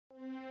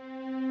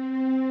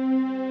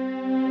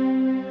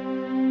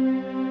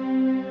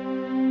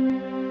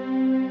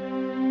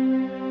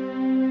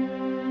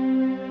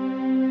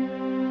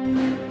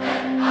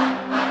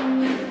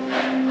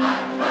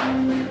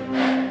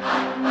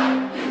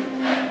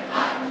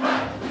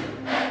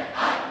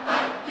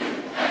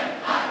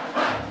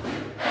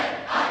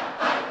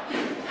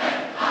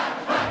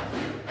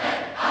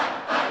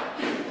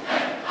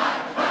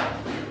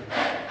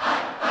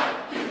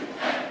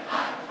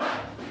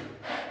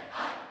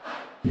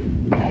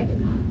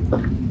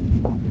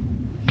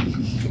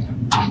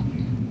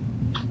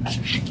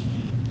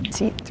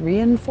Seat 3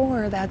 and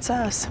 4, that's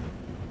us.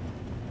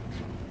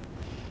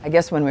 I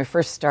guess when we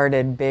first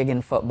started big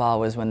in football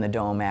was when the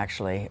Dome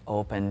actually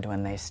opened,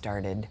 when they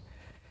started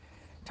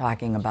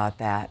talking about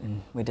that,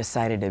 and we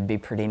decided it'd be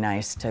pretty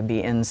nice to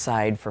be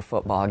inside for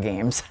football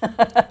games,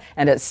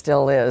 and it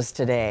still is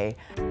today.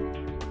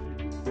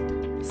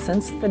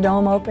 Since the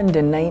Dome opened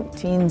in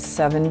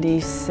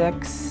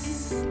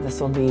 1976,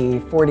 this will be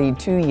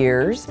 42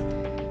 years,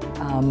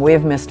 we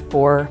have missed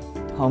 4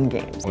 home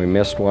games. We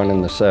missed one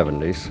in the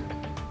 70s,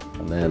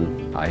 and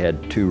then I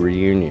had 2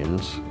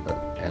 reunions,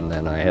 and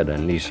then I had a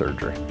knee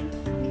surgery.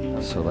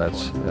 So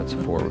that's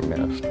 4 we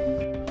missed.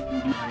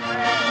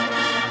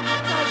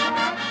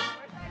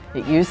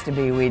 It used to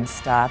be we'd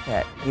stop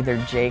at either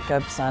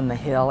Jacob's on the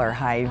Hill or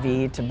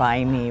Hy-Vee to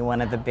buy me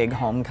one of the big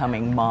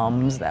homecoming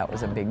mums. That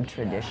was a big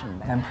tradition.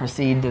 Then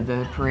proceed to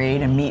the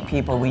parade and meet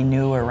people we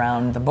knew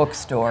around the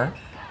bookstore.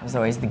 It was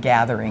always the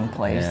gathering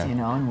place, Yeah. you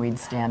know, and we'd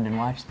stand and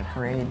watch the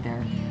parade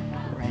there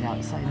right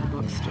outside the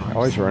bookstore. I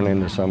always run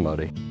into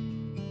somebody.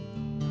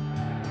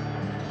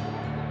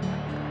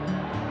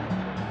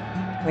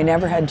 We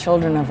never had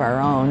children of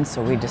our own,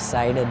 so we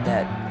decided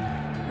that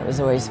it was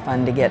always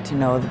fun to get to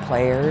know the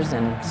players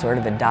and sort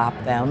of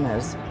adopt them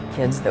as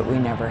kids that we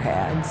never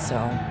had. So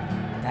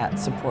that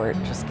support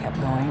just kept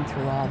going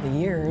through all the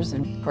years.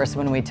 And of course,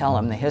 when we tell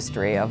them the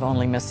history of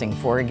only missing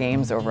 4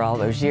 games over all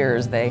those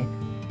years, they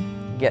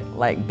get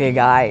like big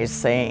eyes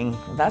saying,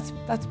 that's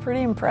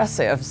pretty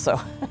impressive. So.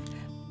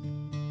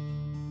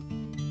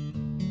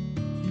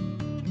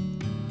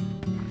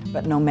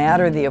 But no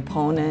matter the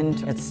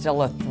opponent, it's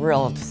still a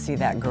thrill to see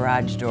that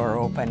garage door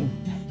open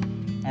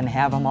and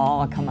have them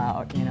all come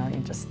out, you know, you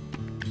just...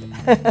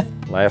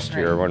 Last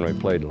year when we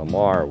played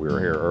Lamar, we were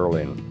here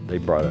early and they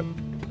brought a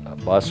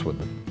bus with,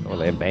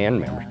 they had band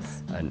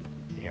members. And,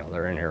 you know,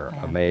 they're in here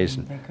amazed.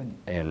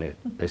 And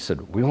they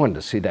said, we wanted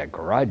to see that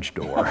garage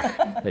door.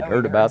 They'd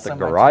heard about the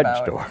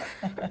garage door.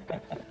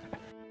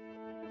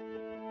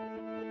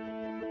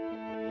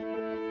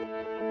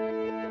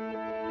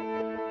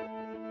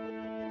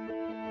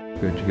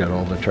 Good, you got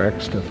all the track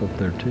stuff up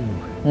there too.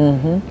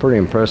 Mm-hmm. Pretty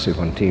impressive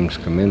when teams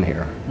come in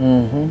here.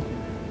 Mm-hmm.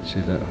 See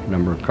the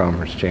number of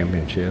conference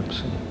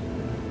championships and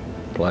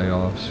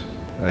playoffs.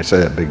 I say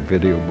that big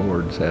video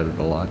board's added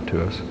a lot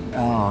to us.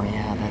 Oh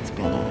yeah, that's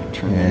been a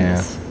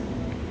tremendous...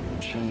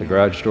 Yeah. The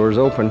garage door's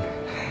open.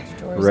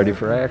 Ready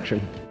for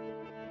action.